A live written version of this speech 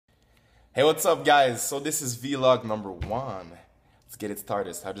Hey, what's up, guys? So this is vlog number 1. Let's get it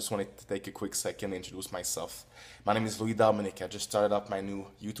started. I just wanted to take a quick second to introduce myself. My name is Louis Dominic. I just started up my new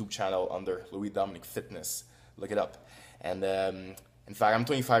YouTube channel under Louis Dominic Fitness. Look it up. And in fact, I'm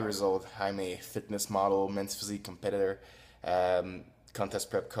 25 years old. I'm a fitness model, men's physique competitor, contest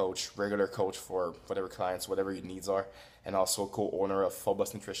prep coach, regular coach for whatever clients, whatever your needs are, and also co-owner of Full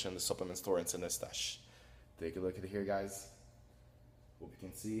Bus Nutrition, the supplement store in Cinder Stash. Take a look at it here, guys. Hope you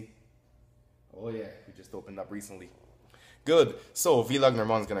can see. Oh yeah, we just opened up recently. Good. So vlog number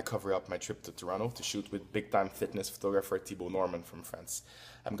 1 is gonna cover up my trip to Toronto to shoot with big-time fitness photographer Tibo from France.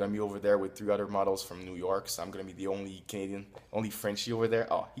 I'm gonna be over there with 3 other models from New York, so I'm gonna be the only Canadian, only Frenchie over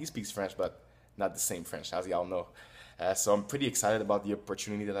there. Oh, he speaks French, but not the same French, as y'all know. So I'm pretty excited about the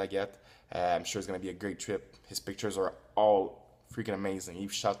opportunity that I get. I'm sure it's gonna be a great trip. His pictures are all freaking amazing. He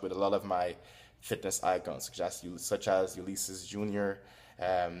shot with a lot of my fitness icons, such as Ulysses Jr.,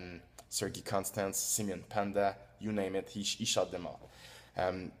 Sergey Constance, Simeon Panda, you name it, he shot them all.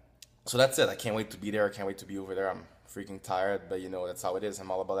 So that's it. I can't wait to be there. I can't wait to be over there. I'm freaking tired, but you know, that's how it is.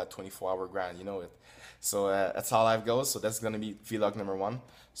 I'm all about that 24-hour grind, you know it. So that's how life goes. So that's going to be vlog number 1.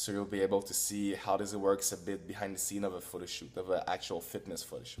 So you'll be able to see how does it works a bit behind the scene of a photo shoot, of an actual fitness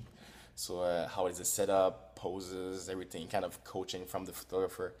photo shoot. So how is it set up, poses, everything, kind of coaching from the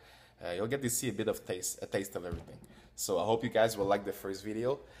photographer. You'll get to see a taste of everything. So I hope you guys will like the first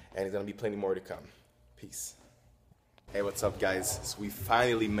video, and there's gonna be plenty more to come. Peace. Hey, what's up, guys? So we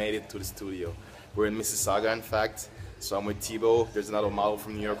finally made it to the studio. We're in Mississauga, in fact. So I'm with Tibo. There's another model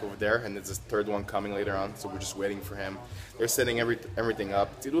from New York over there, and there's a third one coming later on. So we're just waiting for him. They're setting everything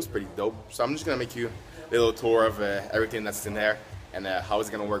up. Tibo's pretty dope. So I'm just gonna make you a little tour of everything that's in there and how it's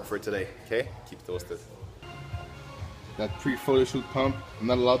gonna work for today. Okay? Keep toasted. That pre-photo shoot pump. I'm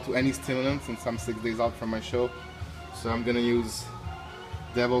not allowed to any stimulant since I'm 6 days out from my show. So I'm gonna use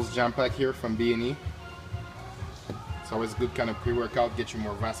Devil's Jam Pack here from B&E. It's always good kind of pre-workout, get you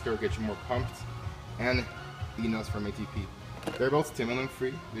more vascular, get you more pumped. And Enos from ATP. They're both stimulant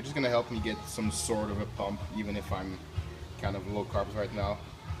free. They're just gonna help me get some sort of a pump, even if I'm kind of low carbs right now.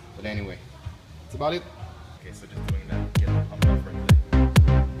 But anyway, that's about it. Okay, so just doing that, get pumped up for today.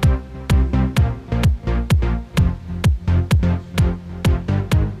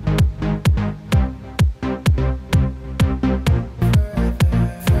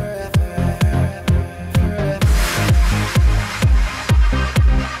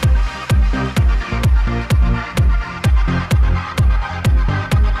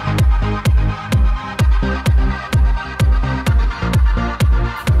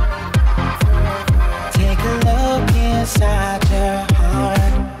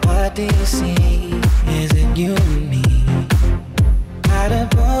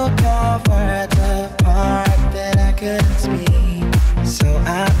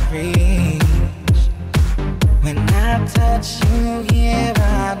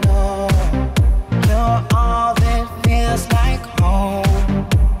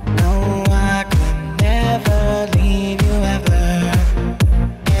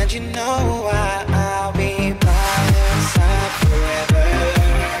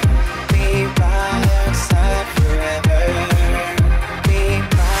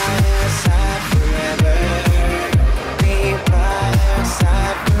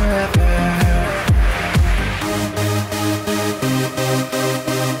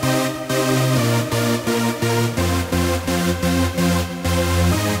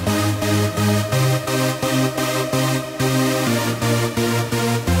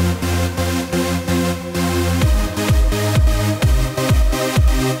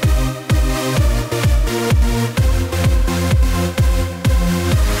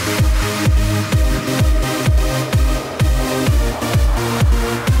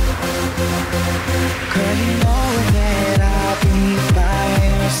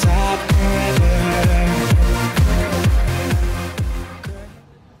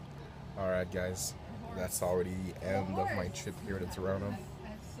 Guys, that's already the end of my trip here to Toronto.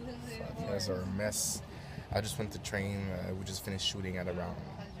 So guys are a mess. I just went to train. We just finished shooting at around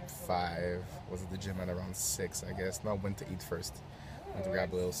 5. Was at the gym at around 6, I guess. No, I went to eat first. Went to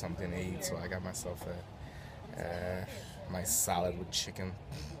grab a little something to eat. So I got myself a nice salad with chicken.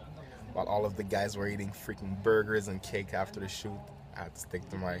 While all of the guys were eating freaking burgers and cake after the shoot, I had to stick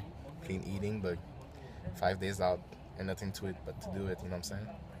to my clean eating. But 5 days out and nothing to it but to do it. You know what I'm saying?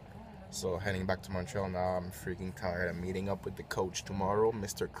 So heading back to Montreal now. I'm freaking tired. I'm meeting up with the coach tomorrow,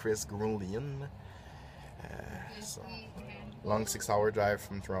 Mr. Chris Grunlian. So long 6-hour drive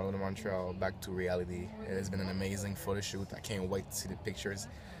from Toronto to Montreal back to reality. It has been an amazing photo shoot. I can't wait to see the pictures.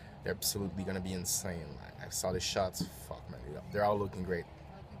 They're absolutely gonna be insane. I saw the shots. Fuck man, they're all looking great.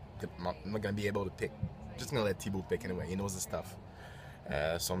 I'm not gonna be able to pick. Just gonna let Tibo pick anyway. He knows his stuff.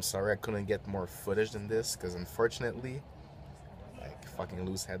 So I'm sorry I couldn't get more footage than this, because unfortunately, like fucking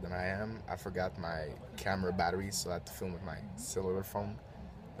loose head than I am, I forgot my camera battery, so I had to film with my cellular phone.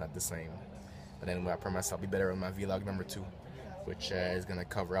 Not the same. But anyway, I promise I'll be better on my vlog number 2, which is gonna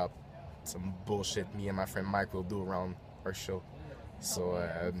cover up some bullshit me and my friend Mike will do around our show. So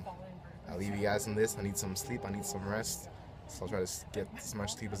I'll leave you guys on this. I need some sleep. I need some rest. So I'll try to get as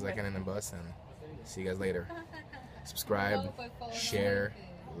much sleep as I can in the bus, and see you guys later. Subscribe, share,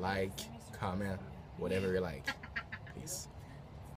 like, comment, whatever you like. Peace.